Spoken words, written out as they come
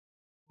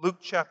Luke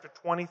chapter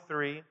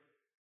 23,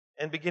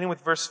 and beginning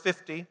with verse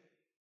 50.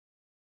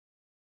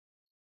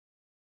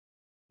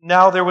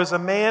 Now there was a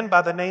man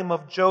by the name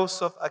of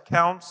Joseph, a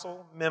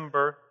council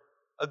member,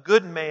 a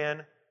good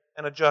man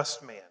and a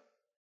just man.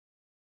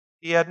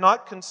 He had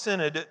not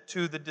consented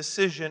to the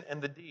decision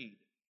and the deed,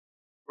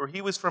 for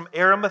he was from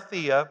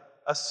Arimathea,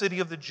 a city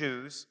of the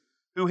Jews,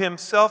 who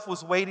himself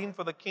was waiting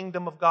for the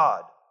kingdom of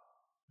God.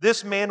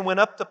 This man went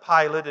up to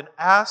Pilate and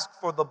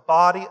asked for the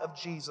body of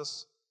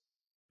Jesus.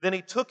 Then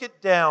he took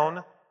it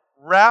down,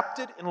 wrapped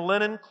it in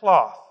linen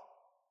cloth,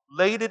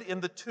 laid it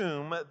in the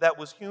tomb that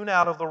was hewn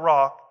out of the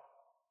rock,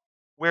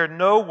 where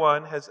no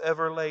one has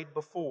ever laid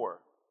before.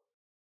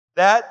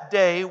 That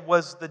day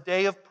was the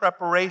day of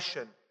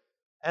preparation,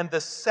 and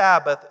the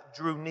Sabbath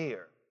drew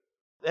near.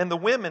 And the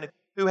women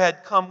who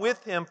had come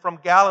with him from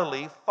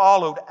Galilee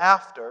followed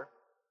after,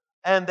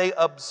 and they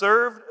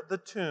observed the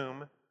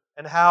tomb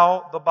and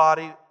how the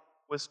body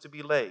was to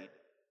be laid.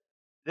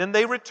 Then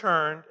they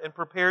returned and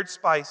prepared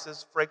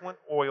spices, fragrant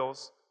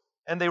oils,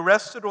 and they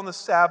rested on the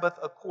Sabbath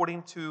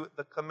according to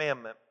the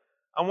commandment.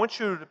 I want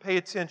you to pay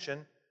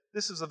attention.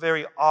 This is a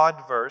very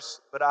odd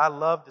verse, but I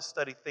love to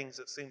study things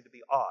that seem to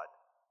be odd.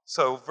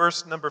 So,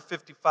 verse number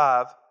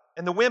 55,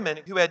 and the women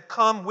who had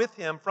come with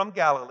him from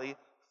Galilee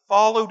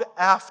followed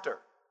after,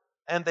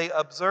 and they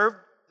observed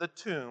the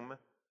tomb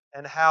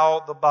and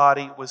how the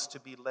body was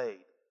to be laid.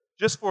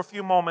 Just for a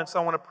few moments,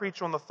 I want to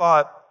preach on the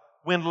thought,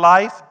 when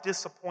life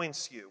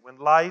disappoints you. When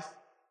life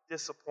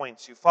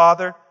disappoints you.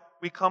 Father,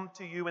 we come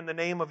to you in the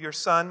name of your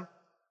Son.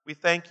 We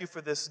thank you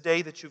for this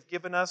day that you've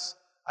given us.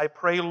 I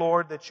pray,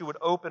 Lord, that you would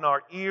open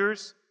our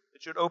ears,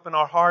 that you would open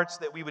our hearts,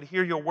 that we would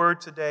hear your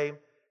word today,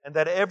 and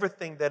that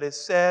everything that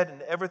is said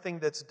and everything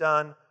that's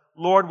done,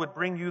 Lord, would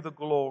bring you the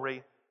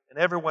glory. And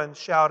everyone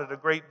shouted a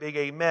great big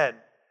amen.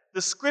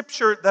 The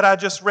scripture that I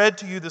just read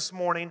to you this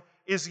morning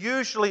is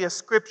usually a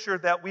scripture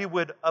that we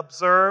would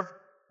observe,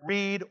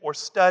 read, or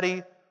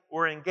study,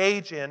 or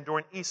engage in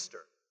during Easter.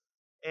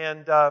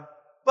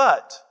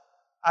 But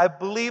I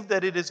believe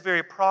that it is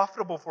very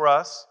profitable for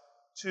us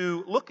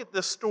to look at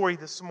this story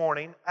this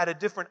morning at a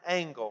different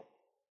angle.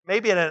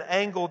 Maybe at an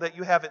angle that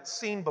you haven't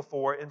seen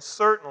before, and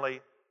certainly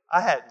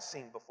I hadn't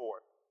seen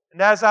before.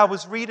 And as I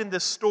was reading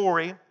this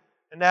story,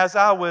 and as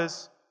I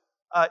was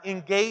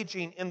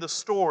engaging in the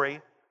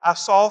story, I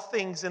saw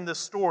things in this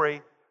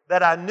story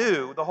that I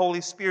knew the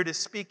Holy Spirit is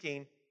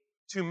speaking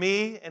to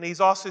me, and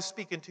He's also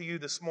speaking to you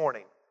this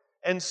morning.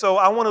 And so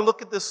I want to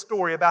look at this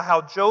story about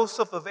how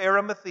Joseph of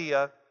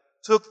Arimathea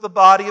took the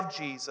body of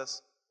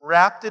Jesus,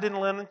 wrapped it in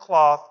linen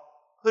cloth,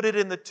 put it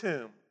in the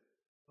tomb.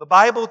 The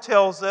Bible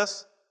tells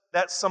us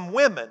that some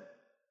women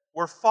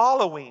were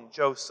following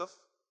Joseph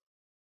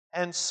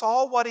and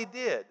saw what he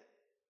did.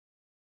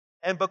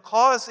 And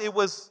because it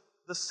was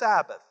the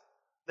Sabbath,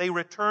 they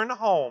returned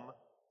home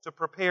to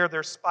prepare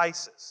their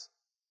spices.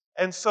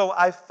 And so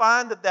I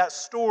find that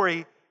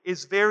story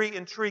is very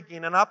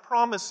intriguing. And I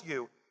promise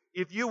you,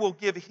 if you will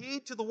give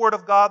heed to the Word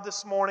of God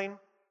this morning,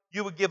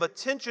 you will give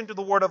attention to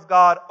the Word of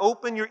God,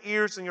 open your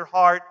ears and your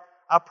heart,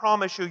 I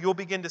promise you, you'll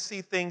begin to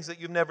see things that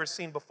you've never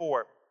seen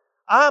before.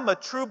 I'm a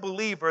true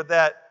believer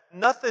that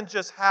nothing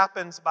just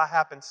happens by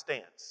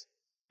happenstance.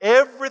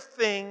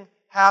 Everything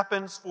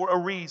happens for a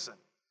reason.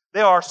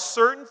 There are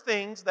certain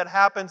things that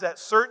happens at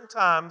certain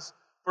times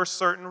for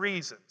certain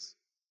reasons.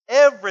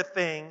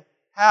 Everything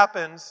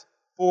happens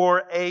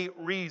for a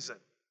reason.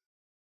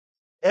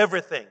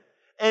 Everything.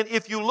 And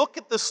if you look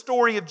at the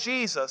story of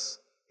Jesus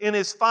in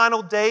His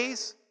final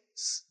days,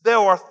 there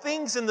are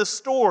things in the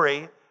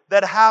story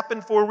that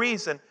happen for a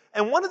reason.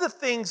 And one of the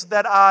things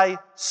that I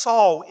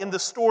saw in the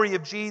story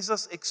of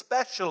Jesus,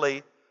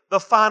 especially the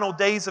final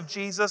days of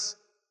Jesus,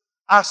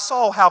 I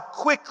saw how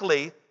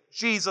quickly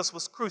Jesus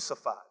was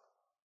crucified.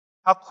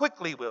 How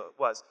quickly it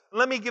was.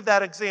 Let me give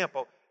that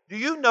example. Do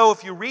you know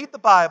if you read the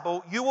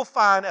Bible, you will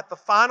find at the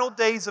final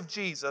days of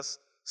Jesus,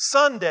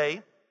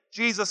 Sunday,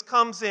 Jesus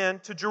comes in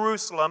to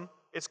Jerusalem.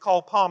 It's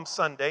called Palm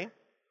Sunday.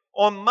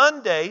 On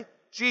Monday,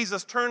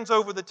 Jesus turns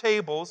over the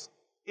tables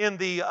in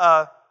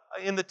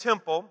the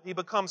temple. He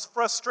becomes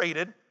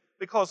frustrated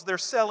because they're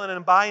selling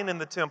and buying in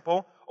the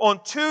temple. On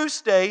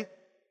Tuesday,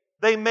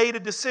 they made a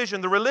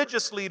decision. The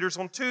religious leaders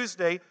on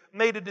Tuesday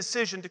made a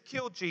decision to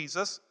kill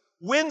Jesus.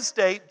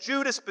 Wednesday,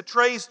 Judas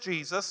betrays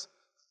Jesus.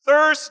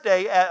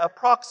 Thursday, at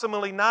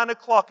approximately 9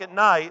 o'clock at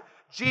night,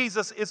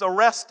 Jesus is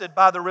arrested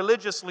by the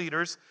religious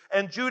leaders,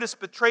 and Judas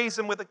betrays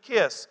him with a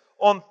kiss.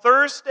 On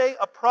Thursday,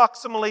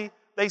 approximately,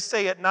 they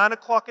say at 9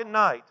 o'clock at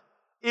night,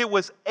 it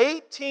was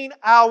 18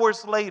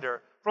 hours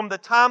later from the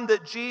time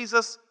that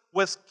Jesus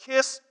was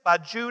kissed by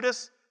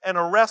Judas and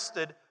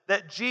arrested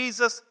that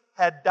Jesus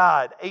had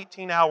died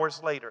 18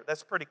 hours later.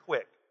 That's pretty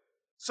quick.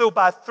 So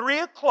by 3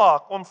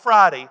 o'clock on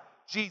Friday,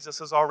 Jesus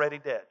is already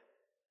dead.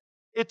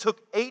 It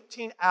took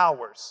 18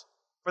 hours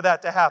for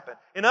that to happen.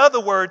 In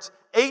other words,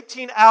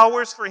 18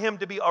 hours for him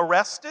to be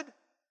arrested,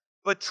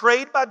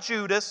 betrayed by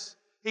Judas.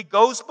 He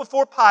goes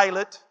before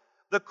Pilate.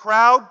 The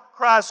crowd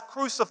cries,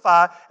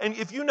 "Crucify." And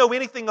if you know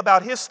anything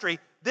about history,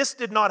 this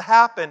did not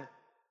happen.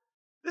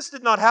 This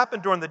did not happen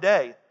during the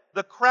day.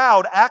 the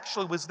crowd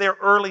actually was there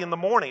early in the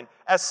morning,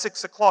 at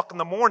 6 o'clock in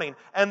the morning,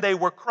 and they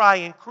were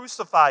crying,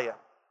 "Crucify him."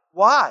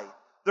 Why?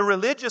 The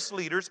religious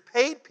leaders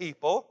paid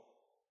people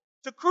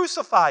to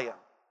crucify him,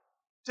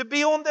 to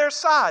be on their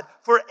side.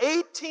 For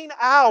 18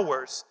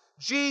 hours,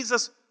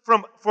 Jesus,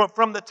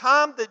 from the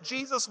time that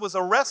Jesus was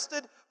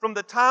arrested, from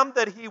the time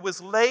that he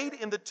was laid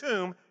in the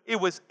tomb, it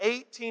was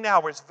 18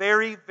 hours,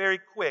 very, very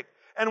quick.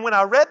 And when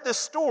I read this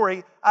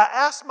story, I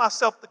asked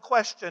myself the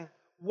question,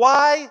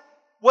 why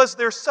was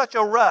there such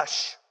a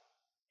rush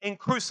in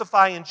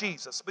crucifying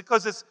Jesus?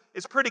 Because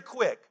it's pretty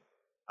quick.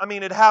 I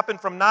mean, it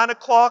happened from 9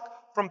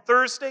 o'clock from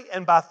Thursday,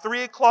 and by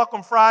 3 o'clock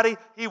on Friday,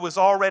 he was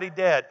already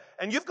dead.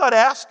 And you've got to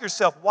ask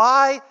yourself,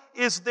 why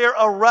is there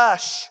a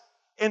rush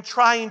in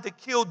trying to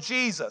kill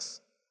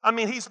Jesus? I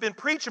mean, he's been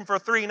preaching for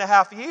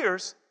 3.5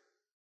 years.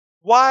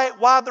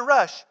 Why the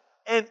rush?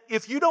 And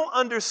if you don't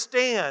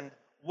understand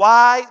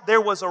why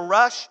there was a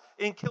rush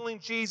in killing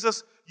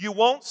Jesus, you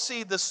won't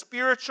see the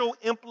spiritual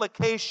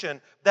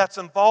implication that's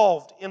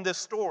involved in this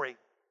story.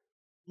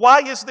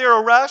 Why is there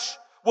a rush?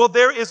 Well,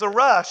 there is a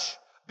rush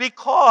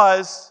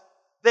because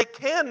they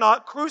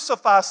cannot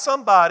crucify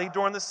somebody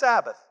during the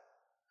Sabbath.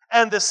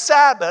 And the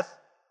Sabbath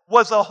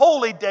was a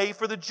holy day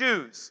for the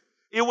Jews.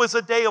 It was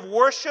a day of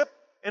worship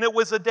and it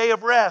was a day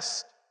of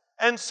rest.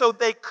 And so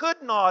they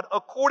could not,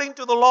 according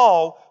to the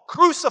law,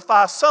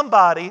 crucify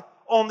somebody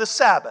on the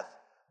Sabbath.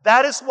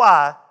 That is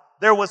why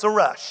there was a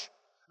rush.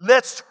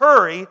 Let's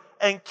hurry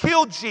and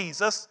kill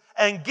Jesus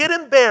and get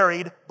him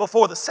buried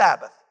before the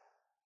Sabbath.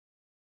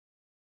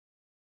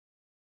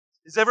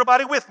 Is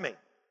everybody with me?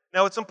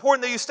 Now, it's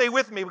important that you stay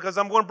with me because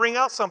I'm going to bring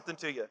out something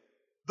to you.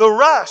 The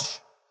rush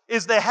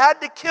is they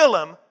had to kill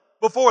him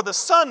before the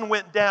sun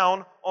went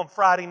down on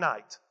Friday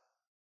night.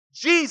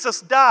 Jesus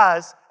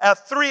dies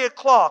at 3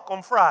 o'clock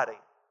on Friday.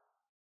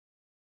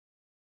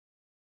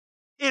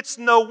 It's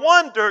no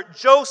wonder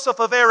Joseph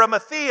of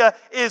Arimathea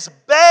is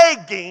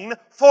begging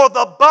for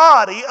the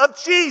body of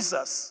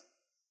Jesus.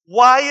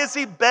 Why is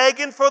he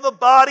begging for the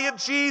body of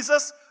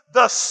Jesus?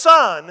 The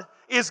sun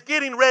is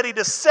getting ready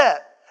to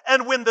set.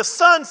 And when the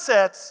sun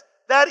sets,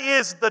 that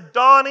is the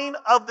dawning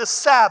of the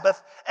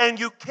Sabbath, and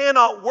you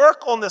cannot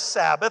work on the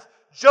Sabbath.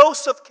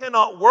 Joseph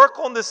cannot work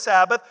on the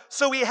Sabbath,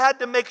 so he had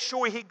to make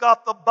sure he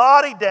got the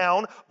body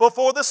down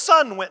before the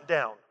sun went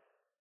down.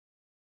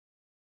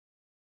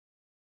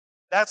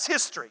 That's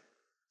history.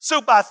 So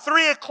by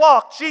 3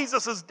 o'clock,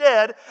 Jesus is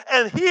dead,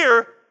 and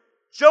here,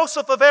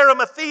 Joseph of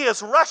Arimathea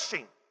is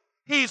rushing.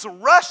 He's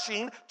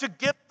rushing to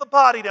get the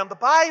body down. The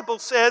Bible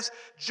says,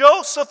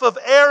 Joseph of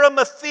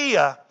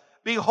Arimathea,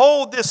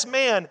 behold this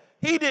man,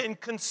 he didn't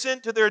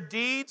consent to their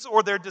deeds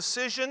or their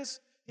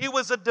decisions. He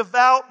was a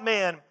devout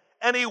man,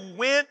 and he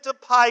went to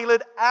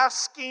Pilate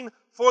asking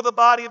for the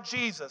body of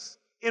Jesus.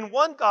 In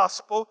one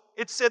gospel,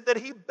 it said that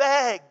he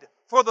begged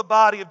for the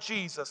body of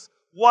Jesus.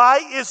 Why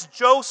is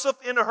Joseph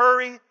in a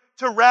hurry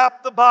to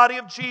wrap the body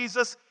of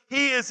Jesus?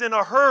 He is in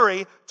a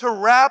hurry to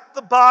wrap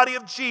the body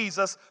of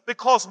Jesus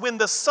because when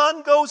the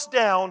sun goes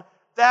down,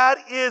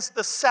 that is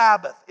the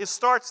Sabbath. It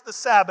starts the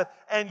Sabbath,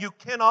 and you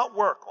cannot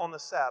work on the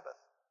Sabbath.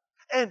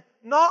 And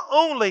not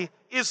only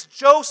is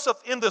Joseph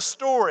in the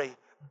story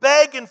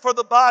begging for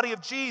the body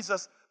of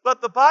Jesus,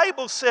 but the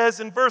Bible says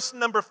in verse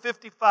number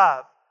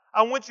 55,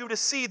 I want you to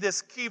see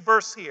this key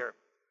verse here.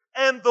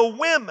 And the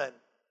women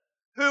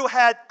who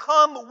had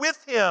come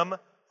with him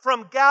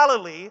from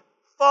Galilee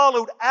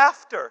followed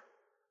after,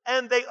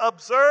 and they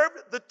observed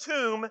the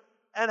tomb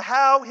and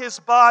how his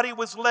body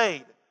was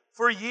laid.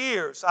 For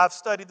years, I've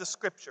studied the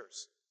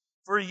Scriptures.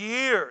 For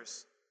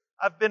years,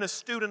 I've been a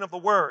student of the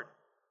Word.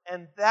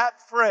 And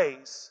that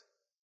phrase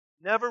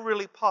never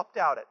really popped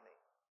out at me.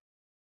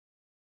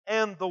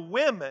 And the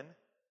women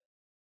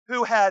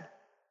who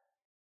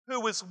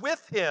was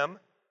with him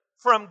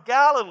from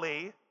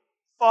Galilee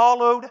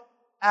followed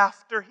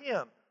after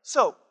him.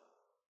 So,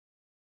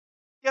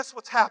 guess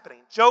what's happening?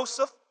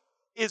 Joseph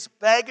is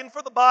begging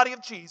for the body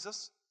of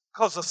Jesus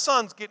because the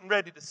sun's getting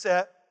ready to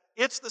set.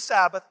 It's the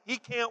Sabbath. He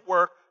can't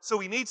work, so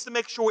he needs to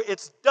make sure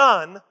it's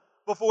done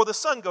before the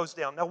sun goes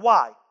down. Now,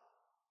 why?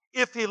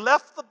 If he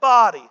left the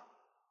body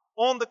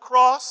on the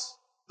cross,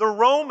 the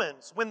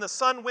Romans, when the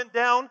sun went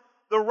down,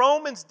 the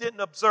Romans didn't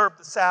observe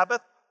the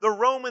Sabbath. The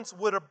Romans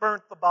would have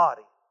burnt the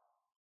body.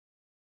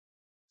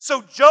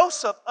 So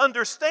Joseph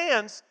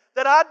understands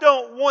that I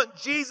don't want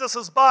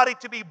Jesus' body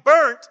to be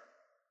burnt.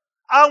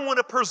 I want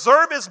to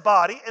preserve his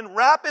body and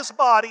wrap his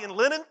body in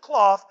linen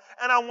cloth,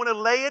 and I want to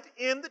lay it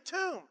in the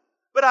tomb.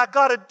 But I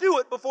got to do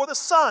it before the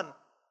sun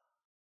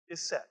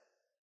is set.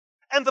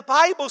 And the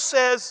Bible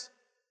says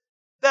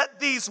that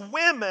these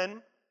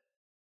women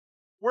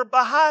were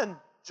behind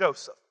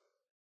Joseph.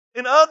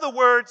 In other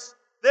words,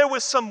 there were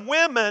some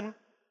women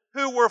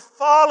who were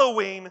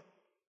following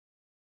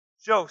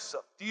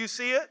Joseph. Do you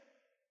see it?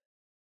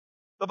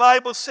 The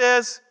Bible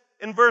says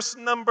in verse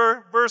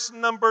number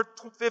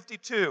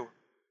 52,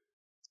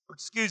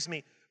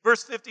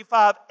 verse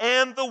 55,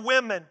 and the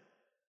women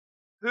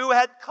who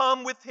had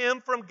come with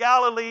him from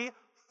Galilee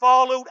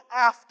followed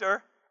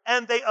after,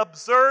 and they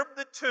observed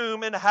the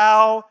tomb and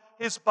how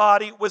his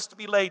body was to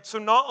be laid. So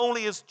not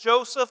only is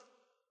Joseph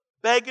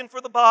begging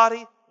for the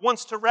body,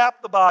 wants to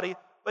wrap the body,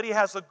 but he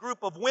has a group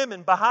of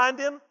women behind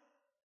him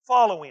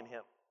following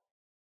him.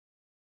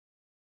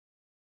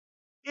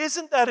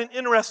 Isn't that an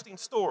interesting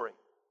story?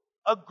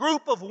 A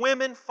group of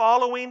women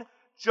following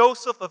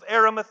Joseph of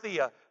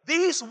Arimathea.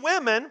 These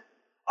women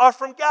are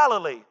from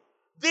Galilee.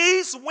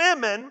 These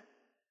women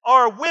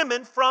are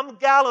women from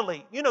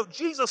Galilee. You know,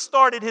 Jesus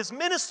started his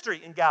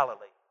ministry in Galilee.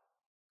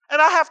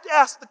 And I have to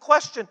ask the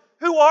question,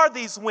 who are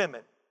these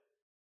women?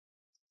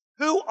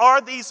 Who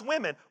are these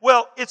women?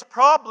 Well, it's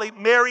probably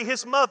Mary,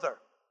 his mother.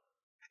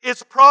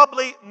 It's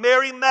probably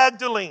Mary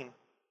Magdalene,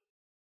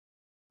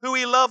 who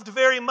he loved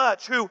very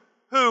much, who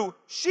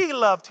she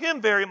loved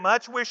him very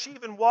much, where she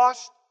even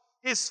washed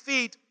his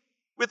feet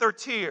with her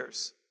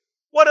tears.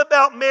 What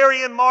about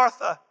Mary and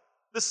Martha,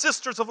 the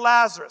sisters of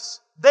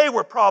Lazarus? They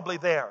were probably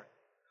there.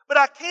 But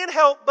I can't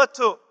help but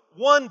to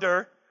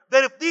wonder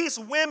that if these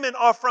women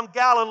are from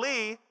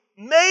Galilee,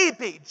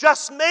 maybe,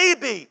 just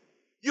maybe,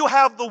 you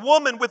have the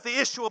woman with the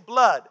issue of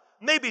blood.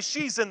 Maybe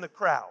she's in the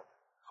crowd.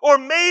 Or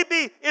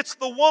maybe it's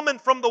the woman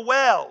from the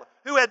well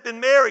who had been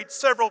married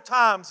several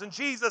times, and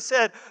Jesus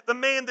said, the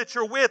man that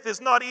you're with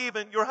is not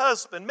even your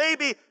husband.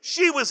 Maybe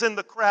she was in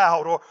the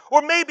crowd,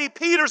 or maybe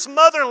Peter's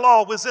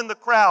mother-in-law was in the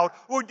crowd.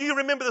 Or do you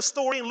remember the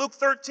story in Luke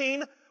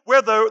 13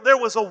 where there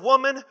was a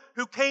woman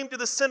who came to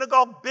the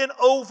synagogue bent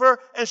over,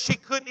 and she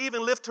couldn't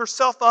even lift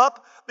herself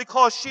up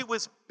because she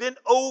was bent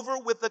over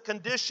with the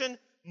condition?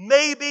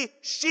 Maybe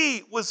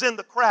she was in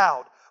the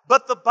crowd.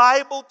 But the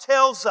Bible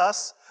tells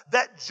us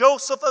that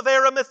Joseph of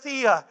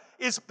Arimathea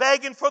is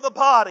begging for the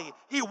body.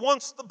 He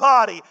wants the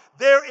body.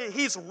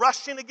 He's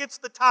rushing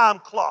against the time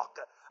clock.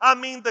 I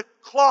mean, the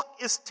clock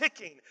is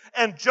ticking,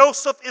 and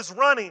Joseph is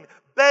running,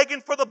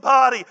 begging for the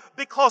body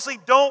because he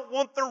don't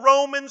want the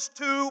Romans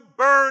to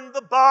burn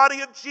the body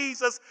of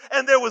Jesus.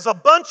 And there was a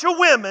bunch of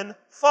women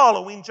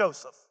following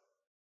Joseph.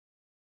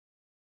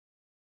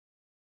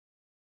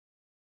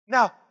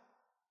 Now,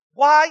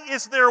 why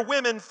is there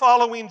women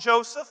following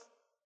Joseph?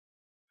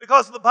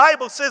 Because the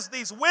Bible says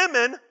these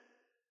women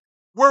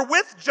were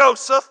with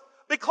Joseph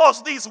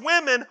because these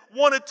women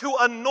wanted to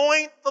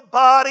anoint the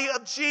body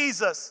of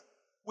Jesus,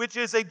 which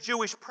is a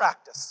Jewish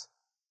practice.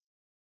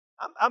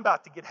 I'm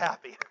about to get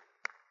happy.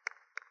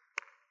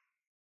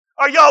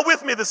 Are y'all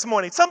with me this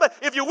morning? Somebody,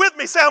 if you're with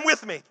me, say I'm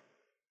with me.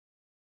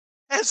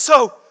 And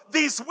so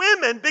these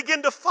women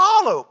begin to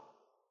follow.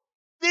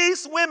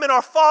 These women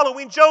are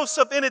following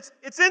Joseph, and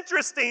it's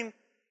interesting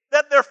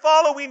that they're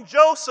following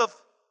Joseph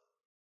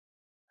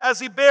as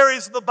he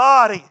buries the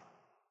body.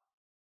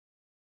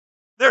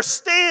 They're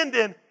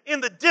standing in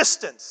the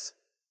distance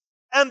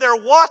and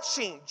they're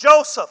watching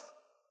Joseph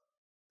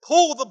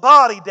pull the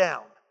body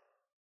down.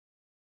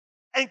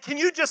 And can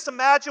you just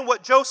imagine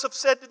what Joseph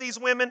said to these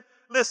women?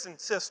 Listen,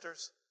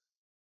 sisters,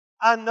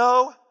 I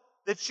know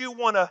that you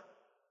want to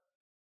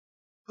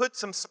put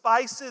some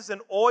spices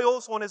and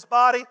oils on his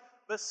body,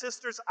 but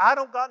sisters, I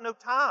don't got no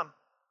time.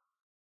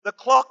 The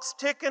clock's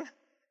ticking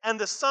and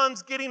the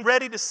sun's getting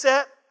ready to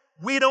set.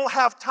 We don't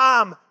have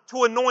time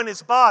to anoint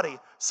his body.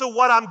 So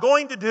what I'm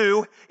going to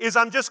do is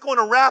I'm just going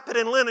to wrap it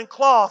in linen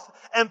cloth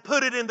and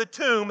put it in the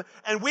tomb,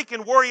 and we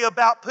can worry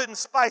about putting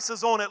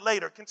spices on it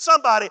later. Can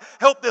somebody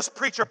help this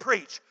preacher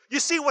preach? You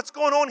see what's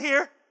going on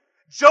here?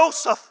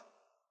 Joseph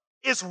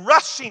is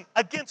rushing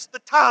against the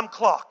time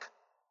clock.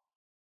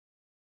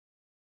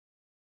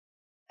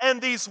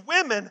 And these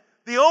women,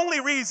 the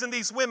only reason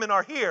these women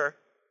are here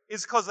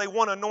is because they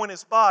want to anoint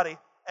his body.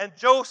 And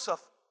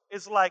Joseph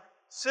is like,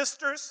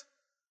 sisters,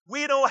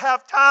 we don't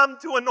have time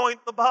to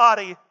anoint the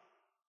body.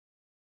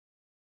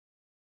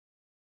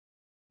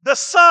 The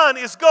sun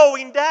is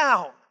going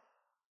down.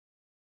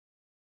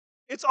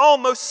 It's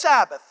almost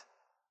Sabbath.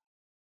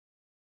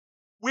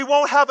 We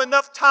won't have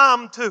enough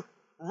time to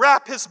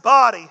wrap his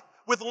body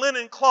with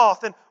linen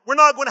cloth, and we're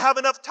not going to have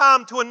enough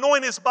time to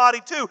anoint his body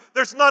too.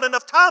 There's not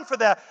enough time for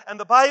that. And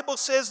the Bible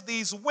says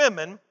these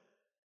women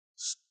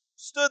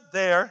stood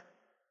there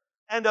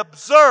and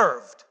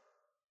observed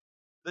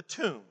the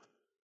tomb.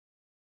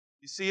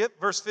 You see it?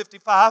 Verse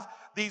 55,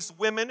 these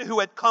women who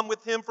had come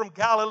with him from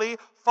Galilee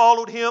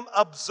followed him,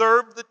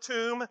 observed the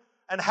tomb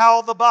and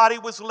how the body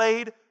was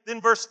laid. Then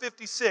verse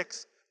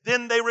 56,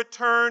 then they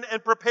returned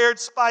and prepared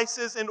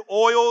spices and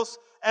oils,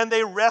 and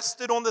they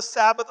rested on the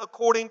Sabbath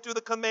according to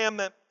the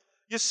commandment.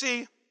 You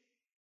see,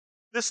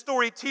 this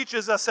story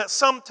teaches us that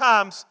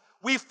sometimes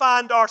we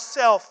find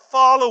ourselves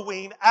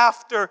following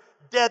after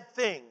dead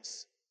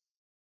things.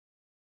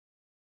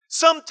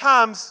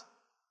 Sometimes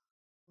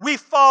we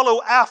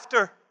follow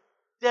after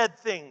dead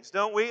things,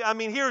 don't we? I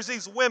mean, here's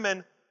these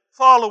women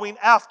following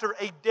after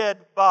a dead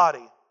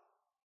body.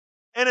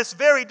 And it's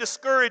very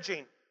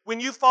discouraging when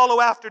you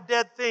follow after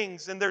dead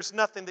things and there's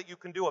nothing that you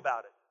can do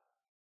about it.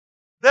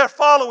 They're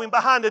following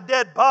behind a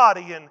dead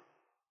body and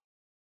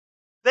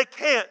they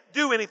can't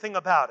do anything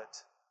about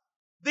it.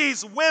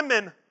 These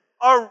women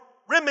are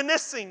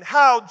reminiscing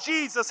how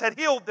Jesus had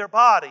healed their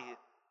body.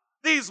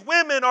 These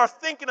women are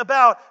thinking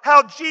about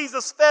how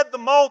Jesus fed the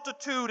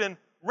multitude and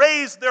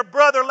raised their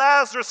brother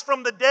Lazarus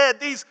from the dead.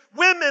 These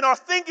women are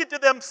thinking to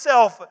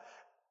themselves,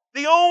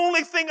 the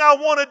only thing I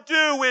want to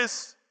do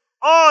is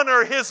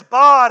honor his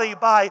body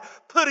by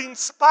putting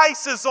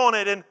spices on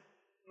it, and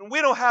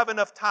we don't have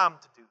enough time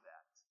to do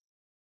that.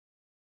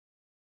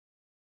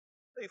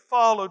 They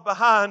followed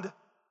behind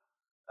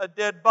a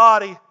dead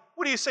body.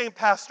 What are you saying,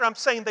 Pastor? I'm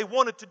saying they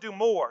wanted to do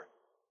more,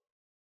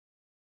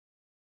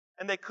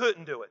 and they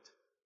couldn't do it.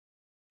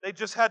 They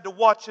just had to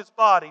watch his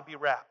body be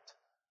wrapped.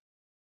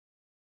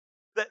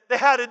 They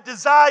had a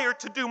desire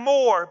to do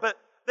more, but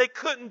they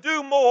couldn't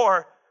do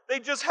more. They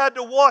just had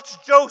to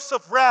watch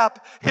Joseph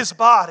wrap his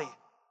body.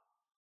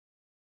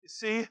 You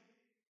see,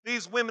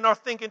 these women are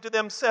thinking to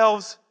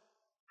themselves,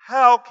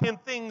 how can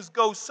things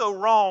go so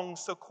wrong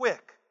so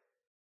quick?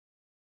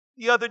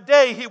 The other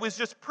day he was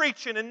just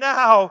preaching, and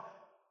now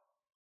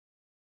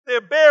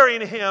they're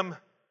burying him.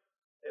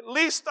 At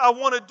least I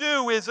want to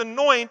do is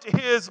anoint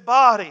his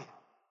body.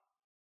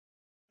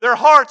 Their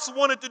hearts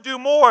wanted to do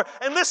more.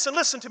 And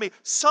listen to me.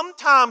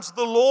 Sometimes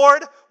the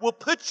Lord will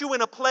put you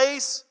in a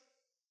place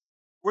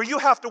where you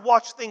have to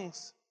watch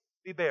things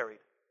be buried.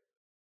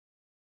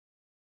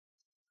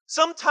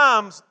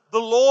 Sometimes the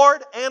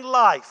Lord and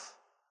life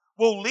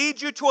will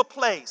lead you to a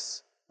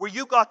place where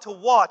you got to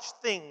watch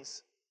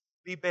things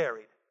be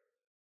buried.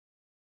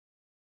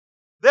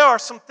 There are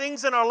some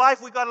things in our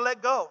life we got to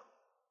let go.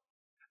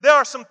 There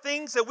are some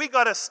things that we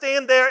got to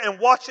stand there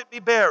and watch it be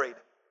buried.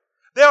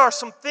 There are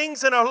some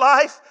things in our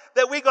life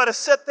that we got to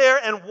sit there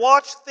and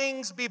watch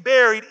things be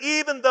buried,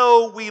 even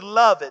though we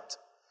love it,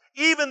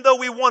 even though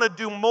we want to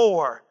do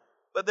more.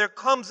 But there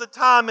comes a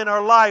time in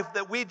our life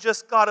that we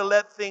just got to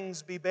let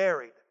things be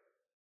buried.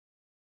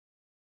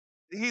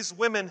 These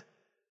women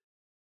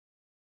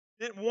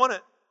didn't want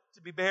it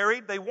to be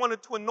buried. They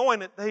wanted to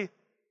anoint it.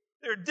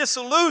 They're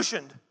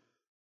disillusioned.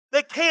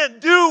 They can't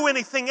do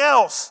anything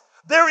else.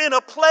 They're in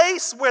a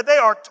place where they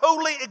are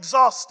totally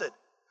exhausted.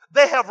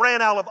 They have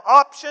ran out of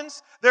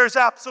options. There's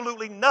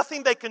absolutely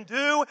nothing they can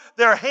do.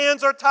 Their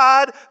hands are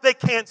tied. They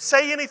can't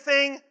say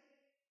anything.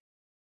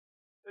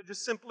 They're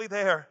just simply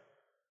there.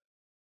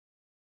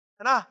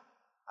 And I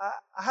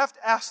have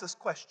to ask this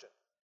question.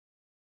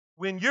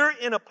 When you're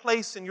in a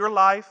place in your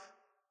life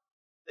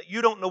that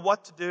you don't know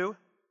what to do,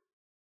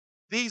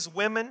 these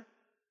women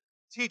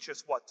teach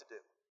us what to do.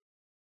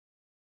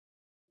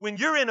 When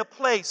you're in a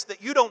place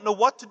that you don't know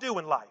what to do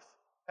in life,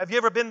 have you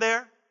ever been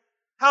there?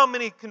 How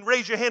many can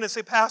raise your hand and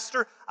say,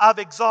 Pastor, I've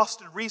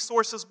exhausted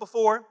resources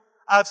before.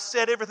 I've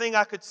said everything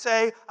I could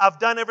say. I've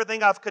done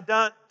everything I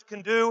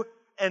can do,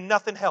 and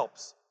nothing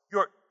helps.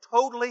 You're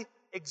totally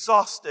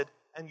exhausted,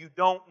 and you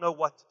don't know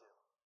what to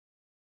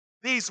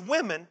do. These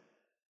women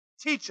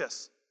teach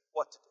us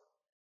what to do.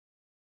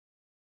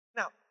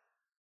 Now,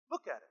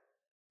 look at it.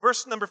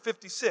 Verse number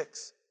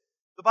 56.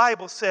 The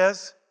Bible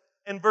says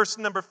in verse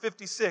number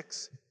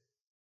 56,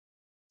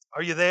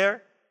 are you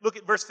there? Look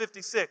at verse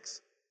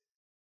 56.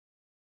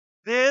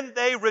 Then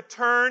they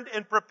returned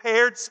and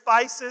prepared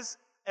spices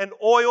and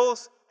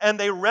oils, and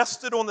they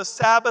rested on the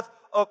Sabbath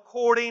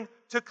according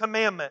to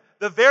commandment.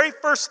 The very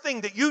first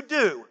thing that you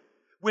do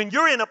when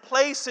you're in a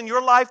place in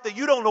your life that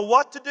you don't know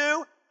what to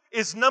do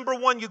is, number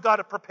one, you got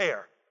to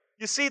prepare.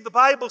 You see, the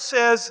Bible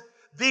says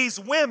these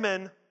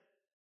women,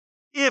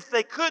 if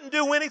they couldn't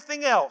do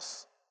anything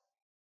else,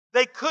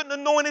 they couldn't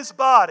anoint his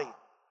body.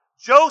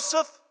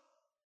 Joseph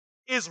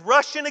is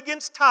rushing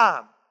against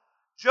time.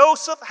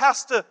 Joseph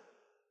has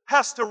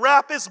to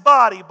wrap his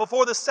body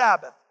before the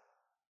Sabbath.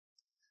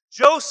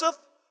 Joseph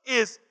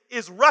is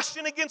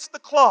rushing against the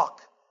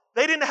clock.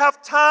 They didn't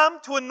have time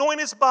to anoint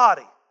his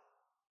body.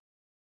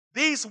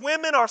 These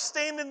women are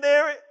standing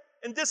there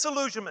in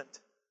disillusionment.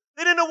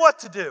 They didn't know what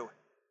to do.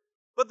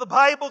 But the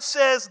Bible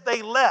says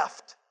they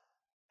left.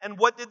 And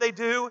what did they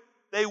do?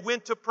 They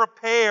went to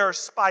prepare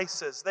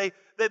spices.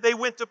 They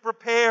went to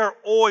prepare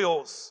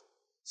oils.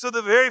 So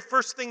the very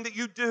first thing that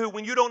you do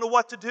when you don't know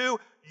what to do,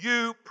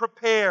 you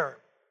prepare.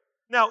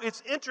 Now,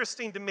 it's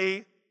interesting to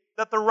me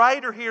that the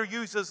writer here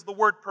uses the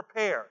word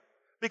prepare,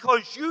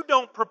 because you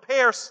don't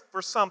prepare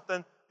for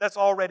something that's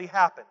already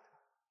happened.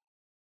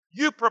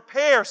 You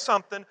prepare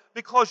something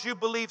because you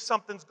believe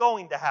something's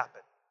going to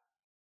happen.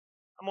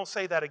 I'm going to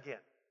say that again.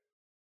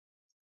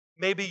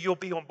 Maybe you'll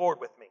be on board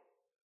with me.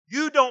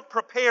 You don't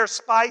prepare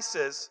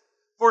spices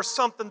for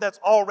something that's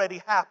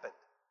already happened.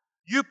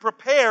 You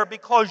prepare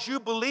because you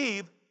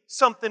believe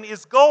something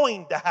is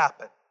going to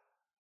happen.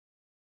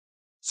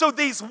 So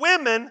these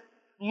women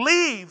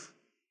leave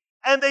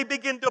and they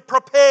begin to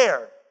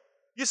prepare.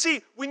 You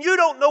see, when you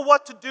don't know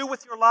what to do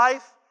with your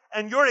life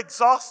and you're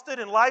exhausted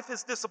and life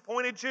has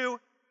disappointed you,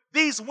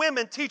 these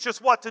women teach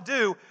us what to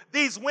do.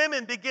 These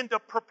women begin to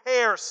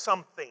prepare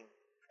something.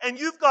 And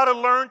you've got to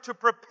learn to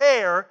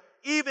prepare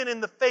even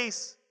in the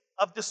face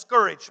of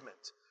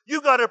discouragement.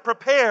 You've got to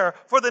prepare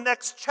for the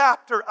next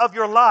chapter of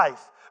your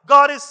life.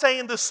 God is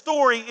saying the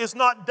story is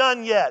not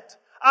done yet.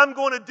 I'm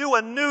going to do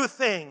a new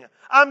thing.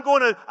 I'm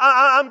going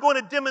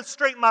to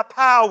demonstrate my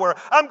power.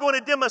 I'm going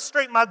to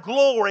demonstrate my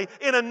glory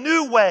in a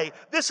new way.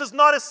 This is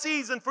not a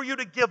season for you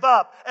to give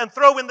up and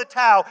throw in the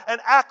towel and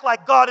act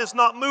like God is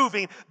not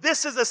moving.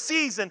 This is a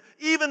season,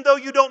 even though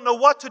you don't know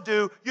what to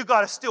do, you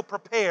got to still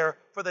prepare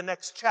for the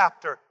next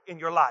chapter in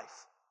your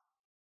life.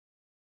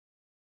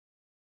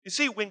 You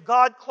see, when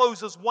God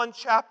closes one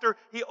chapter,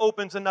 He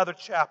opens another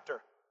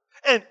chapter.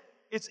 And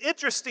it's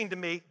interesting to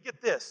me,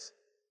 get this,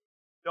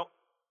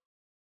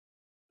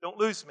 don't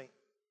lose me.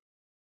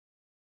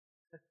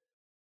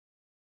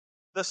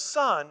 The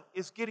sun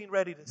is getting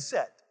ready to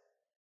set.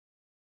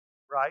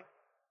 Right?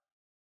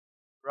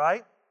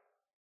 Right?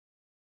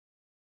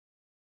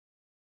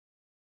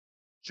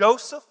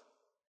 Joseph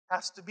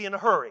has to be in a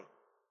hurry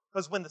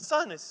because when the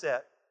sun is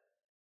set,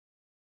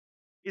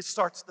 it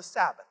starts the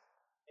Sabbath.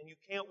 And you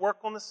can't work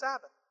on the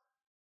Sabbath.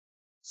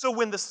 So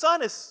when the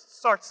sun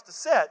starts to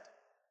set,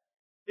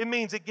 it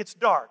means it gets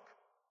dark.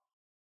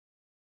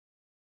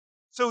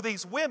 So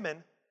these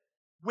women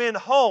went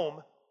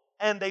home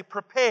and they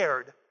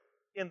prepared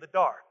in the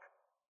dark.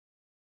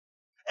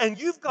 And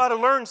you've got to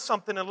learn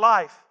something in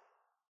life,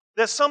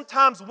 that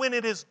sometimes when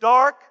it is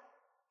dark,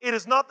 it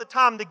is not the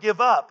time to give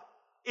up,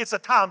 it's a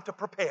time to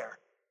prepare.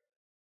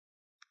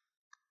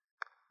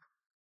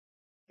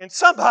 And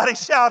somebody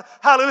shout,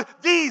 hallelujah.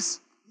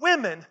 These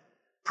women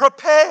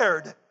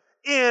prepared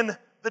in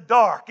the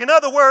dark. In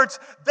other words,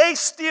 they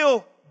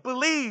still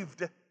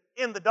believed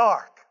in the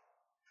dark.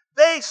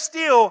 They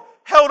still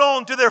held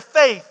on to their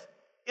faith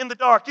in the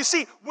dark. You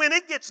see, when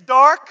it gets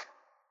dark,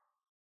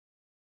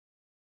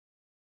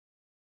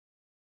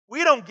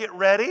 we don't get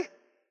ready.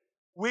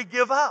 We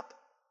give up.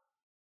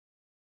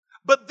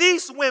 But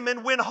these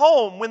women went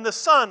home when the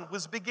sun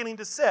was beginning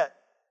to set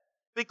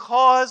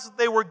because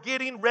they were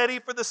getting ready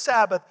for the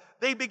Sabbath.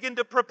 They began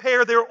to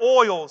prepare their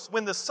oils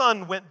when the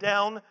sun went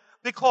down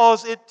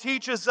because it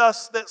teaches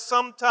us that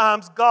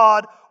sometimes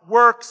God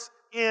works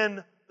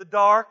in the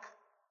dark.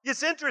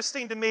 It's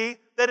interesting to me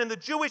that in the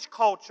Jewish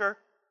culture,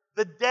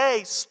 the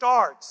day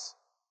starts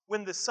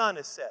when the sun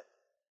is set.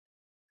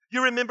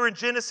 You remember in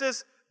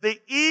Genesis, the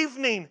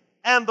evening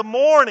and the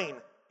morning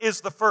is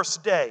the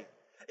first day.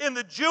 In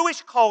the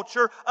Jewish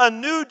culture, a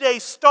new day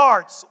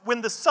starts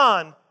when the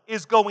sun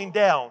is going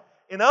down.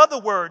 In other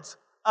words,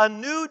 a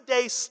new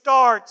day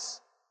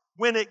starts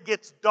when it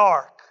gets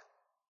dark.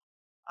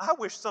 I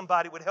wish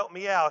somebody would help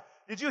me out.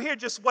 Did you hear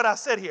just what I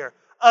said here?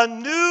 A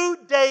new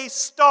day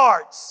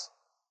starts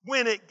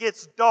when it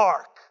gets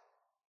dark.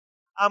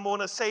 I'm going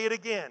to say it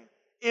again.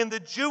 In the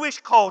Jewish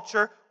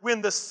culture,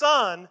 when the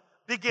sun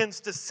begins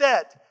to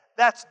set,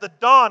 that's the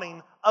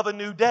dawning of a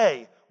new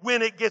day.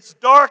 When it gets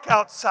dark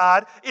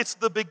outside, it's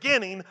the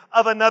beginning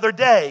of another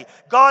day.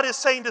 God is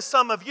saying to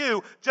some of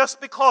you, just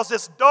because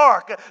it's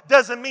dark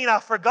doesn't mean I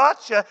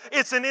forgot you.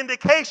 It's an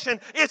indication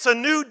it's a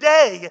new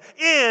day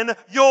in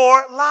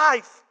your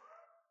life.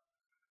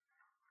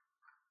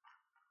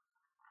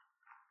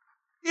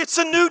 It's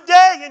a new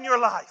day in your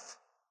life.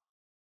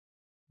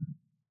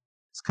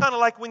 It's kind of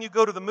like when you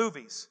go to the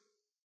movies.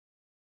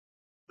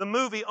 The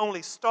movie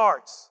only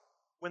starts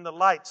when the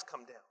lights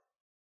come down.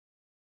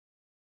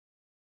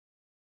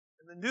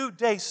 And the new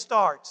day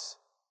starts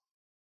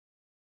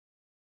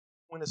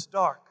when it's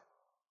dark.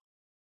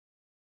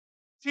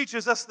 It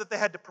teaches us that they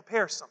had to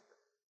prepare something.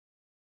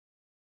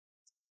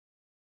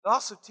 It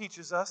also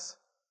teaches us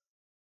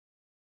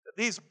that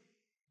these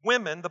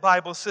women, the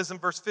Bible says in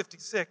verse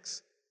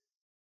 56,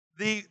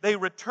 they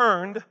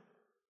returned,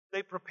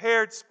 they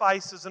prepared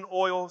spices and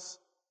oils,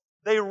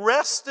 they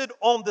rested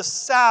on the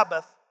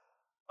Sabbath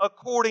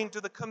according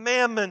to the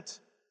commandment.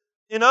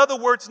 In other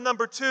words,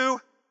 number 2,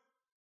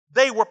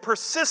 they were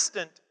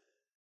persistent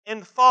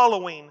in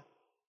following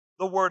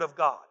the Word of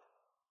God.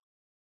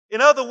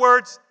 In other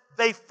words,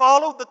 they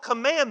followed the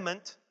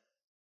commandment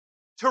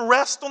to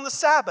rest on the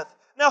Sabbath.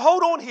 Now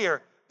hold on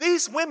here.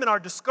 These women are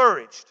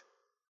discouraged.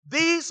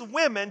 These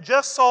women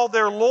just saw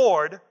their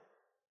Lord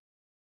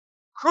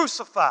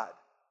crucified.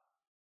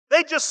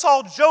 They just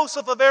saw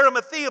Joseph of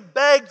Arimathea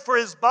beg for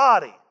his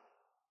body.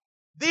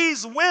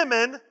 These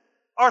women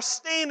are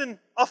standing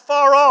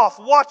afar off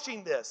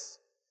watching this.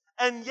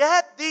 And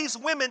yet these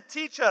women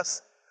teach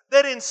us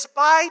that in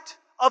spite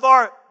of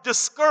our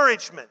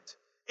discouragement,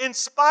 in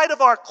spite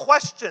of our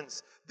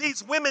questions,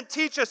 these women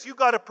teach us you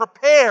got to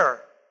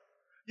prepare.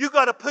 You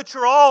got to put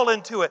your all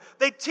into it.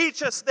 They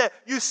teach us that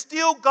you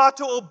still got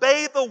to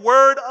obey the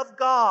Word of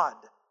God.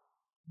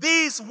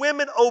 These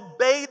women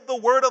obeyed the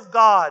Word of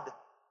God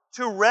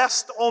to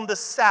rest on the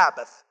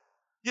Sabbath.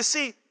 You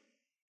see,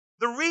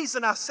 the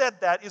reason I said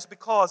that is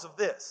because of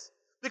this.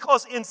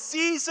 Because in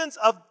seasons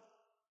of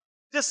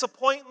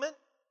disappointment,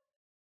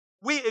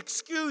 we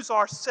excuse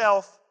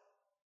ourselves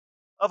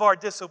of our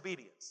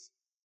disobedience.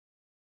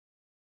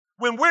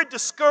 When we're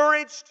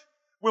discouraged,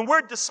 when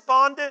we're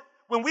despondent,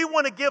 when we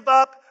want to give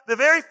up, the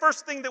very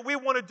first thing that we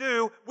want to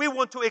do, we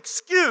want to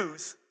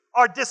excuse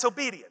our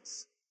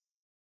disobedience.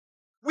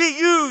 We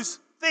use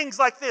things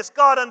like this.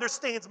 God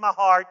understands my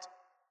heart.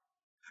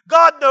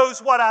 God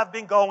knows what I've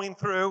been going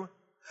through.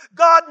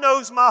 God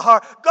knows my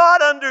heart.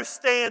 God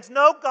understands.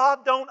 No,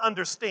 God don't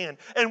understand.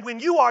 And when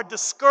you are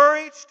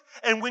discouraged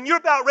and when you're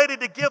about ready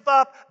to give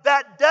up,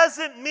 that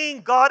doesn't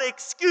mean God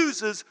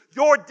excuses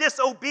your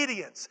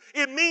disobedience.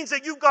 It means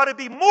that you've got to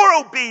be more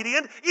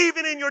obedient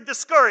even in your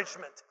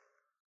discouragement.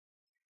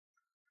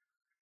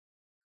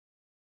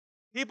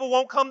 People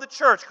won't come to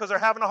church because they're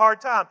having a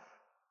hard time.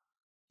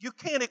 You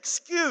can't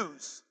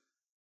excuse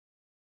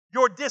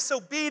your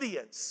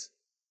disobedience.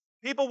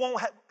 People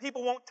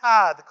won't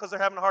tithe because they're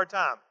having a hard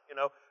time.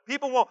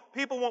 People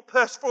won't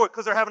push forward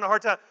because they're having a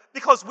hard time.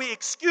 Because we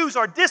excuse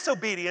our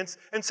disobedience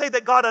and say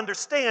that God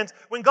understands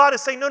when God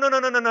is saying, no, no, no,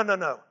 no, no, no, no,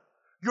 no.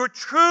 Your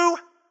true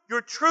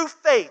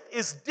faith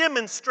is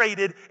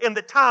demonstrated in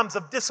the times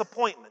of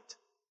disappointment.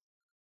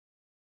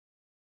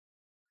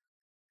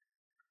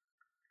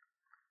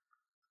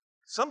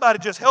 Somebody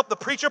just help the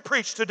preacher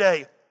preach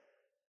today.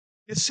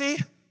 You see,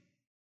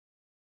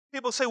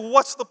 people say, well,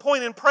 what's the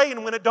point in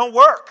praying when it don't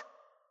work?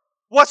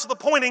 What's the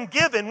point in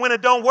giving when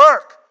it don't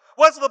work?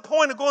 What's the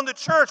point of going to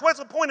church? What's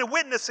the point of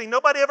witnessing?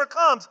 Nobody ever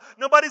comes.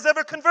 Nobody's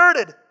ever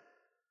converted.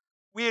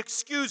 We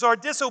excuse our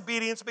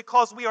disobedience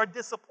because we are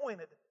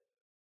disappointed.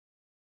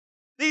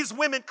 These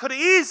women could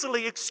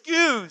easily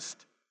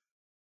excused,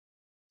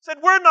 said,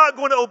 we're not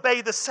going to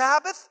obey the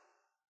Sabbath.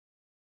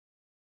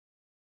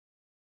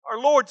 Our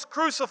Lord's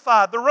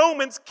crucified. The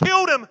Romans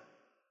killed him.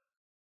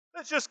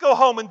 Let's just go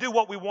home and do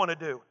what we want to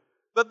do.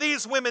 But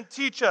these women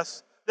teach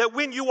us that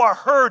when you are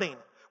hurting,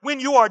 when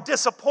you are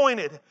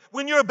disappointed,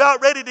 when you're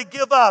about ready to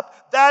give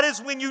up, that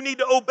is when you need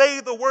to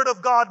obey the Word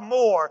of God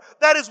more.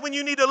 That is when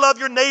you need to love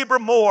your neighbor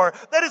more.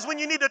 That is when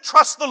you need to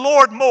trust the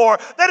Lord more.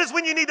 That is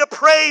when you need to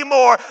pray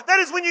more. That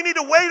is when you need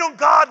to wait on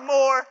God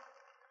more.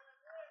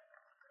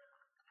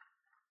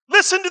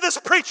 Listen to this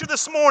preacher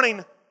this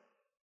morning.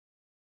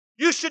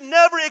 You should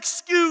never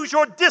excuse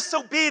your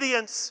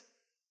disobedience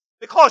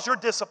because you're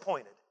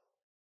disappointed.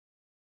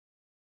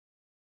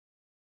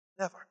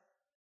 Never.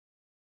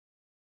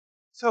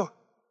 So,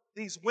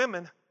 these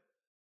women,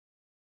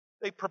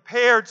 they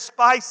prepared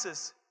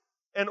spices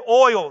and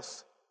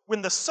oils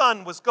when the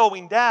sun was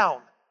going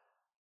down.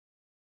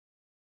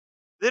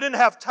 They didn't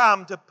have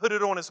time to put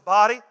it on his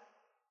body.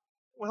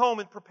 Went home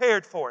and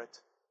prepared for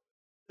it.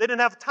 They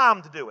didn't have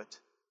time to do it.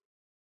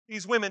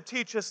 These women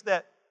teach us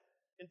that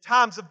in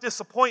times of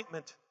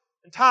disappointment,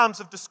 in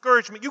times of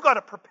discouragement, you've got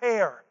to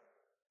prepare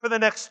for the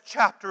next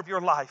chapter of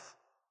your life.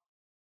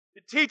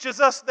 It teaches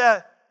us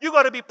that you've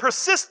got to be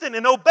persistent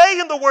in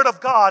obeying the Word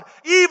of God,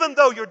 even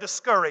though you're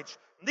discouraged.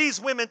 And these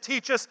women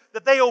teach us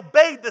that they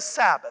obeyed the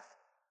Sabbath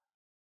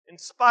in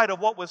spite of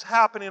what was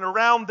happening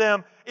around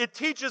them. It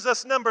teaches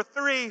us, number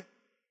 3,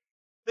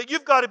 that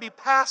you've got to be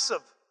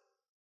passive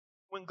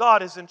when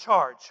God is in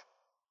charge.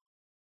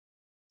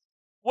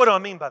 What do I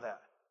mean by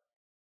that?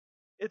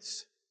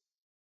 It's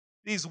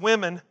these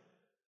women,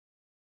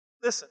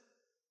 listen,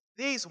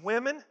 these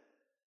women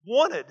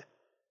wanted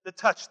to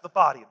touch the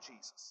body of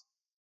Jesus.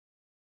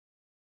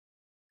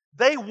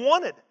 They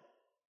wanted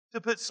to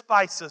put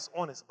spices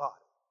on his body.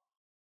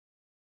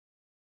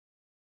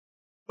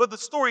 But the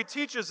story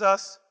teaches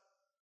us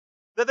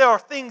that there are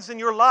things in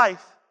your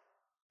life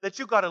that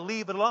you've got to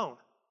leave alone.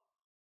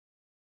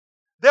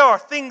 There are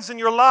things in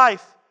your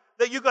life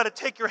that you've got to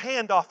take your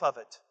hand off of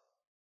it.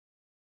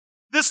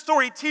 This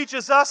story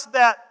teaches us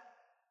that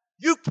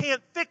you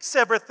can't fix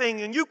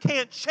everything and you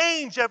can't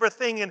change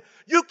everything and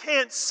you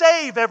can't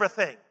save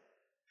everything.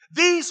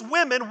 These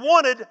women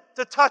wanted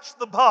to touch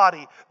the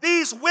body.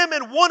 These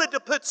women wanted to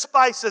put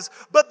spices.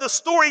 But the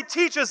story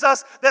teaches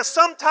us that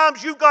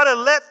sometimes you've got to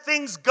let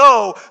things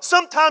go.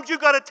 Sometimes you've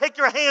got to take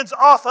your hands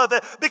off of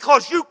it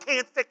because you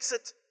can't fix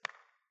it.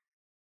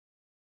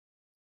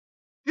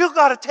 You've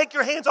got to take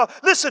your hands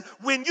off. Listen,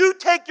 when you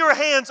take your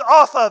hands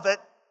off of it,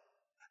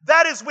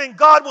 that is when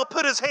God will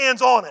put his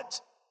hands on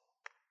it.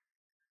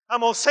 I'm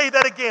going to say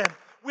that again.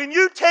 When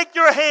you take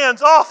your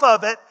hands off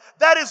of it,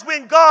 that is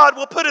when God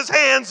will put his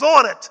hands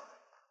on it.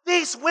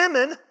 These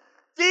women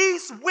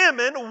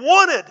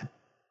wanted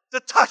to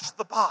touch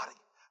the body.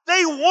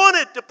 They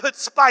wanted to put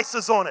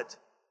spices on it,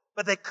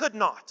 but they could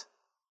not.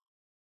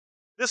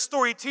 This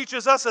story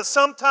teaches us that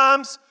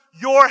sometimes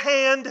your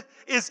hand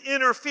is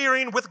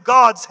interfering with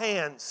God's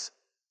hands.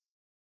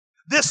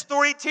 This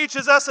story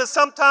teaches us that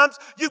sometimes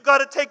you've got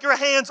to take your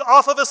hands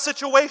off of a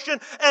situation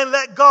and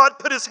let God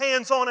put his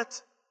hands on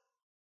it.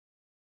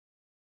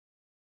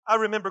 I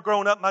remember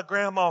growing up, my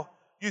grandma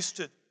used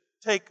to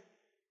take,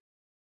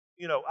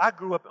 I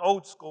grew up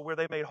old school where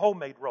they made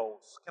homemade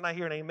rolls. Can I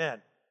hear an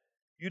amen?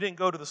 You didn't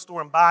go to the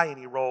store and buy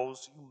any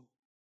rolls.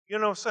 You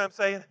know what I'm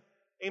saying?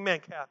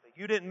 Amen, Kathy.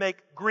 You didn't make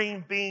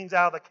green beans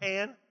out of the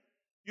can.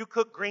 You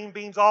cooked green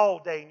beans all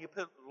day and you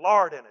put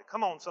lard in it.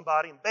 Come on,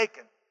 somebody, and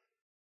bacon.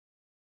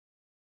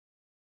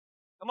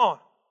 Come on.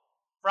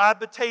 Fried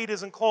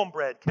potatoes and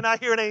cornbread. Can I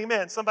hear an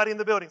amen? Somebody in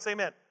the building, say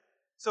amen.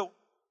 So,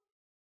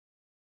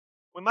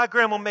 when my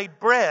grandma made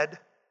bread,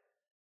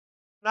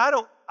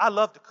 now I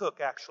love to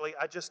cook actually.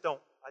 I just don't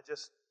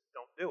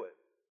do it.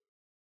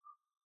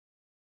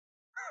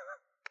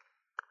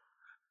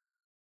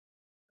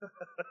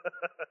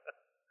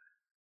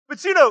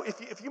 But you know,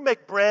 if you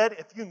make bread,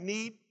 if you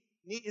knead,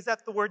 is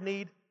that the word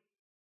knead?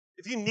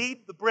 If you knead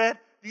the bread,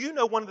 do you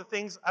know one of the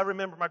things I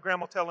remember my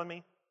grandma telling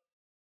me?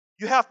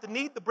 You have to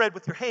knead the bread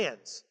with your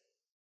hands.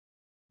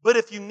 But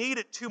if you knead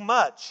it too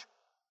much,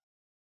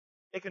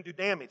 it can do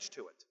damage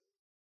to it.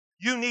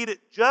 You knead it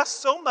just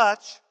so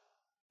much,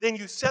 then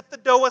you set the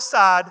dough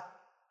aside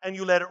and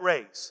you let it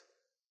raise.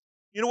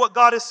 You know what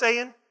God is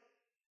saying?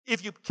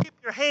 If you keep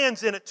your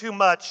hands in it too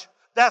much,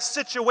 that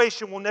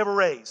situation will never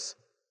raise.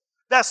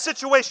 That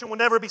situation will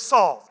never be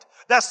solved.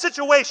 That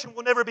situation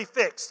will never be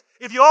fixed.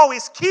 If you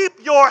always keep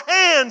your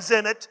hands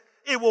in it,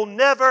 it will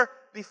never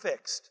be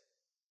fixed.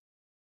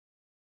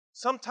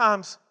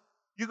 Sometimes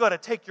you got to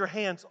take your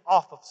hands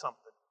off of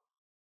something.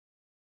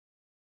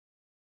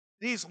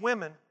 These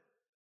women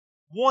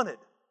wanted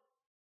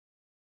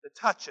to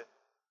touch it,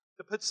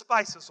 to put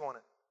spices on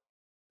it.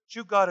 But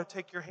you got to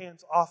take your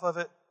hands off of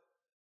it.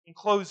 In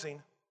closing,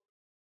 the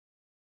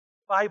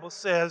Bible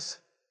says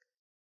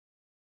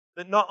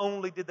that not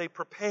only did they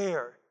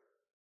prepare,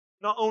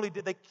 not only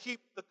did they keep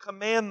the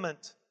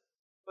commandment,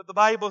 but the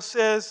Bible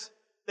says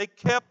they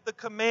kept the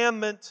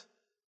commandment,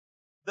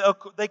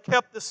 they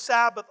kept the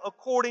Sabbath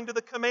according to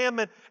the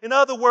commandment. In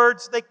other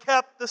words, they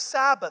kept the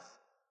Sabbath.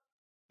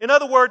 In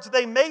other words,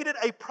 they made it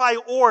a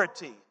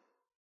priority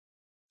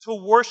to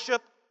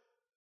worship,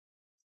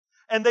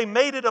 and they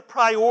made it a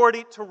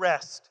priority to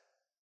rest,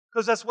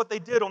 because that's what they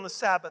did on the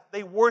Sabbath.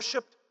 They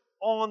worshiped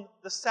on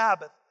the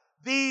Sabbath.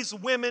 These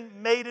women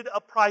made it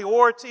a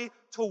priority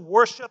to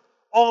worship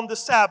on the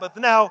Sabbath.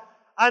 Now,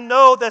 I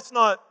know that's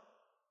not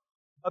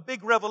a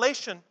big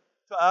revelation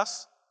to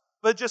us,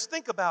 but just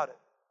think about it.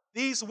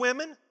 These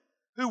women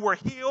who were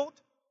healed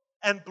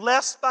and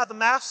blessed by the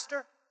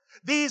Master,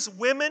 these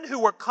women who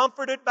were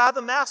comforted by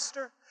the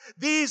Master,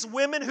 these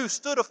women who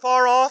stood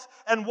afar off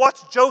and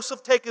watched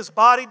Joseph take his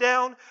body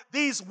down,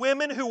 these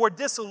women who were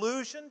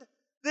disillusioned,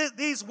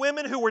 these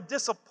women who were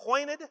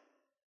disappointed,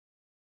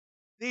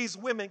 these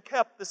women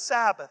kept the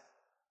Sabbath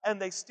and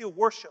they still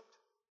worshiped.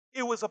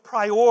 It was a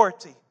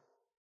priority.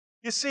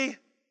 You see,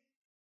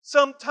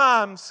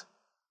 sometimes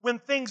when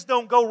things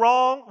don't go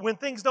wrong, when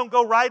things don't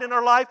go right in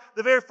our life,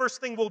 the very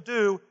first thing we'll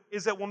do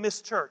is that we'll miss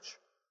church.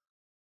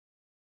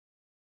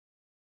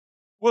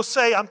 We'll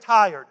say, I'm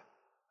tired.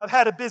 I've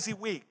had a busy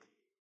week.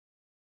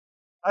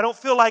 I don't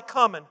feel like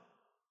coming.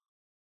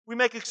 We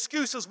make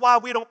excuses why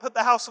we don't put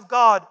the house of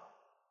God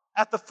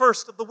at the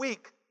first of the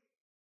week.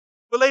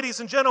 But ladies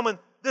and gentlemen,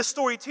 this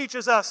story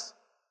teaches us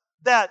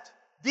that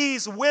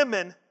these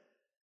women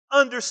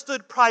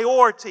understood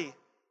priority.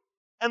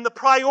 And the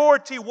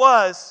priority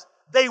was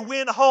they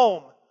went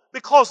home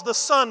because the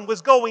sun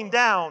was going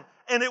down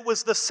and it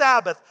was the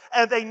Sabbath,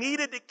 and they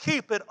needed to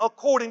keep it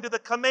according to the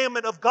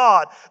commandment of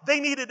God. They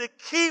needed to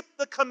keep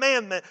the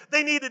commandment.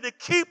 They needed to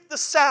keep the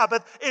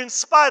Sabbath in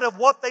spite of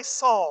what they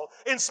saw,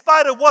 in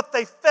spite of what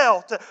they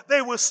felt.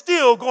 They were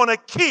still going to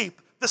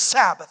keep the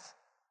Sabbath.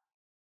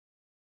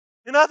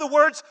 In other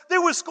words, they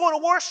was going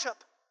to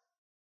worship.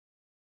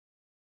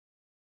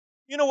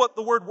 You know what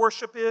the word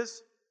worship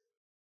is?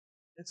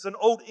 It's an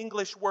Old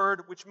English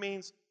word which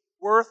means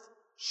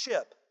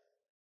worth-ship.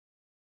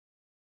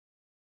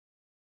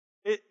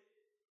 It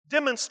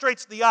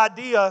demonstrates the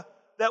idea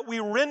that we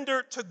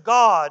render to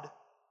God.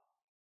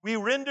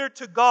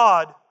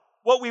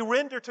 What we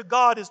render to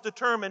God is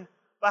determined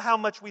by how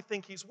much we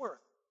think He's worth.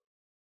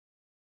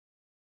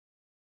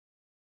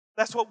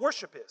 That's what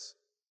worship is.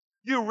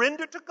 You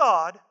render to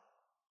God,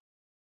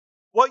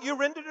 what you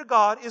render to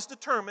God is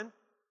determined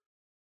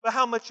by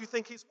how much you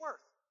think He's worth.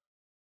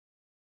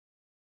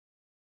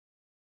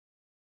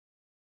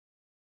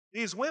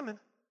 These women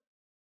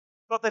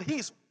thought that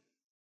He's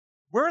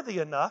worthy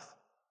enough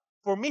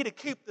for me to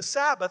keep the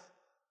Sabbath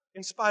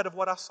in spite of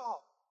what I saw.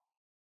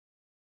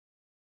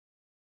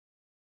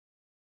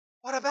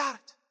 What about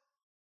it?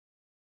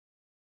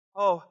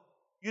 Oh,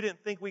 you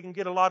didn't think we can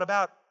get a lot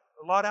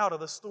out of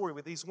the story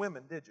with these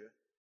women, did you?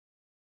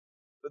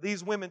 But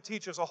these women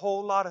teach us a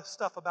whole lot of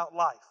stuff about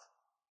life.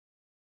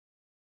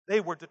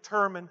 They were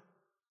determined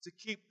to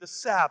keep the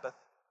Sabbath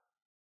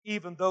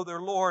even though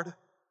their Lord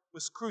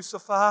was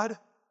crucified,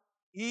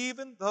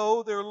 even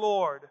though their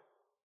Lord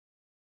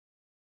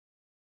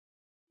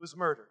was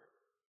murdered.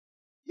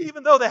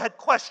 Even though they had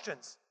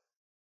questions,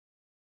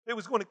 they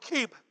was going to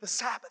keep the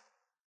Sabbath.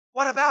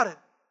 What about it?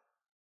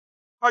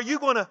 Are you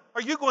going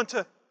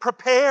to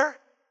prepare?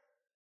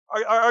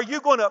 Are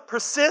you going to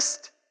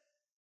persist?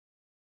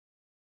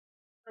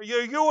 Are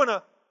you going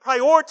to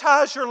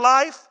prioritize your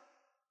life?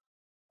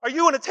 Are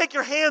you going to take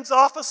your hands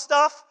off of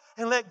stuff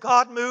and let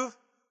God move?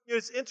 You know,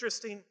 it's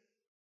interesting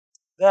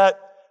that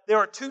there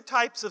are two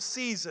types of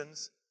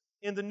seasons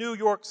in the New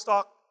York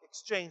Stock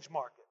Exchange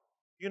market.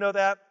 You know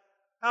that?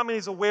 How many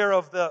is aware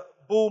of the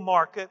bull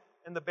market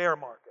and the bear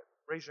market?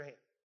 Raise your hand.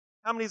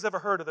 How many has ever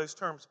heard of those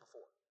terms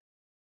before?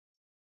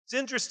 It's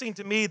interesting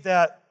to me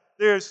that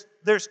there's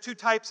two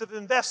types of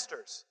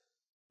investors.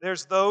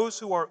 There's those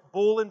who are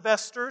bull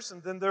investors,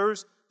 and then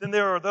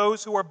there are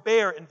those who are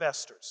bear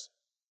investors.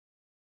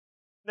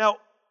 Now,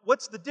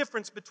 what's the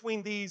difference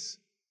between these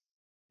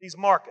these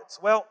markets?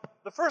 Well,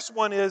 the first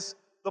one is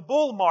the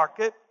bull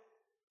market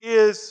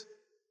is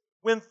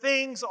when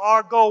things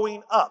are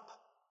going up,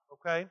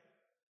 okay?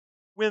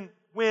 When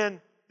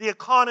the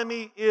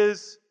economy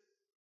is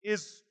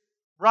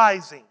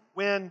rising,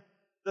 when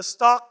the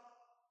stock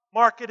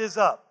market is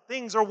up,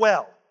 things are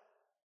well.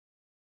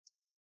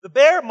 The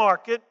bear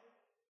market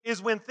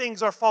is when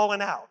things are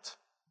falling out,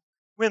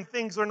 when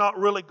things are not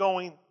really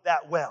going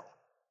that well.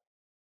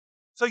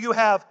 So you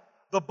have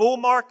the bull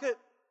market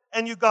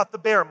and you got the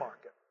bear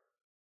market.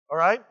 All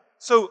right?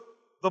 So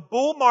the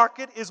bull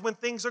market is when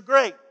things are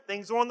great.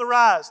 Things are on the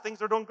rise.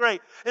 Things are doing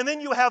great. And then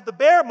you have the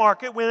bear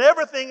market when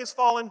everything is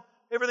falling,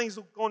 everything's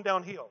going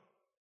downhill.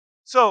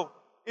 So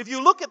if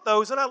you look at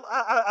those, and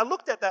I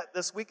looked at that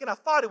this week, and I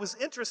thought it was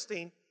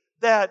interesting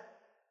that,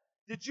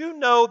 did you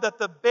know that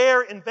the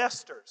bear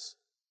investors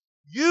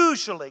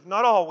usually,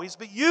 not always,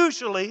 but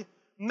usually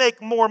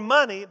make more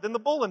money than the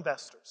bull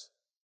investors?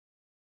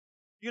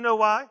 You know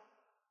why?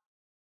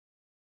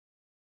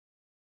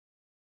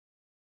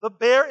 The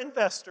bear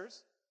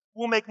investors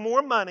will make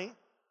more money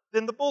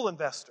than the bull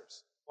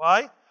investors.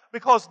 Why?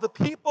 Because the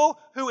people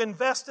who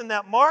invest in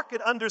that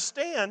market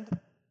understand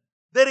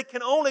that it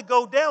can only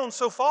go down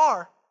so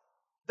far,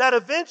 that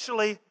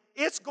eventually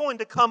it's going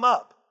to come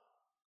up.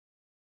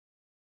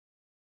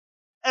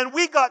 And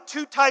we got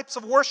two types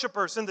of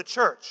worshipers in the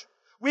church.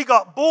 We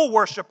got bull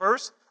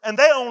worshipers, and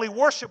they only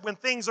worship when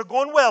things are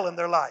going well in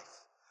their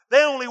life.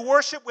 They only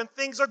worship when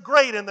things are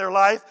great in their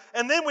life.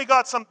 And then we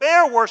got some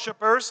bear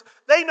worshipers.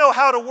 They know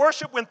how to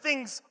worship when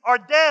things are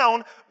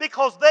down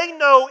because they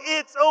know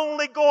it's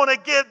only going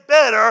to get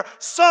better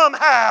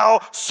somehow,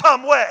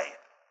 some way.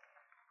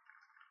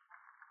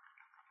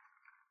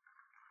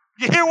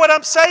 You hear what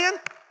I'm saying?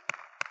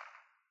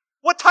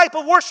 What type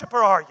of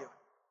worshiper are you?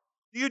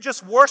 Do you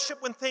just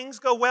worship when things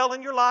go well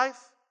in your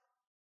life?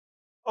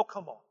 Oh,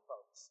 come on,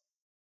 folks.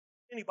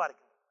 Anybody can.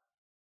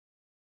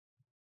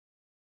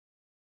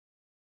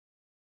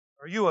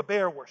 Are you a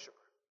bear worshiper?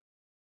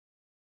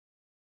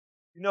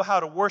 You know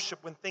how to worship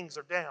when things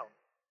are down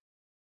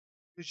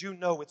because you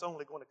know it's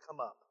only going to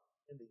come up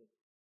in the end.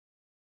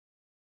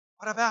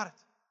 What about it?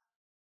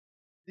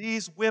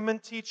 These women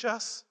teach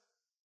us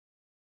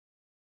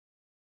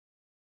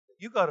that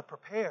you got to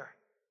prepare.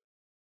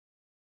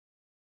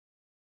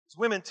 These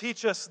women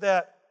teach us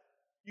that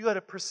you got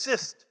to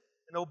persist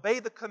and obey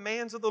the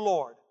commands of the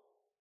Lord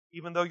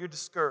even though you're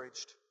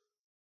discouraged.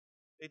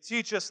 They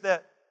teach us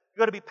that you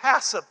got to be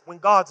passive when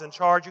God's in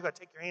charge. You got to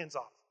take your hands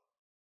off.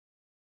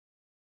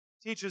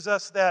 It teaches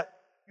us that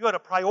you got to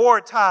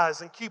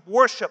prioritize and keep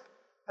worship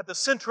at the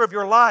center of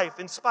your life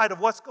in spite of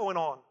what's going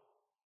on.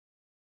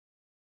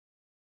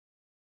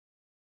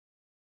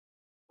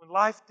 When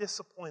life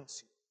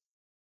disappoints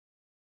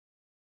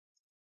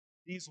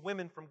you, these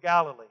women from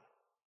Galilee,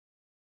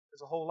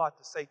 there's a whole lot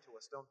to say to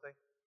us, don't they? A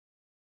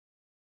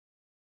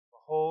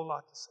whole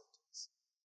lot to say.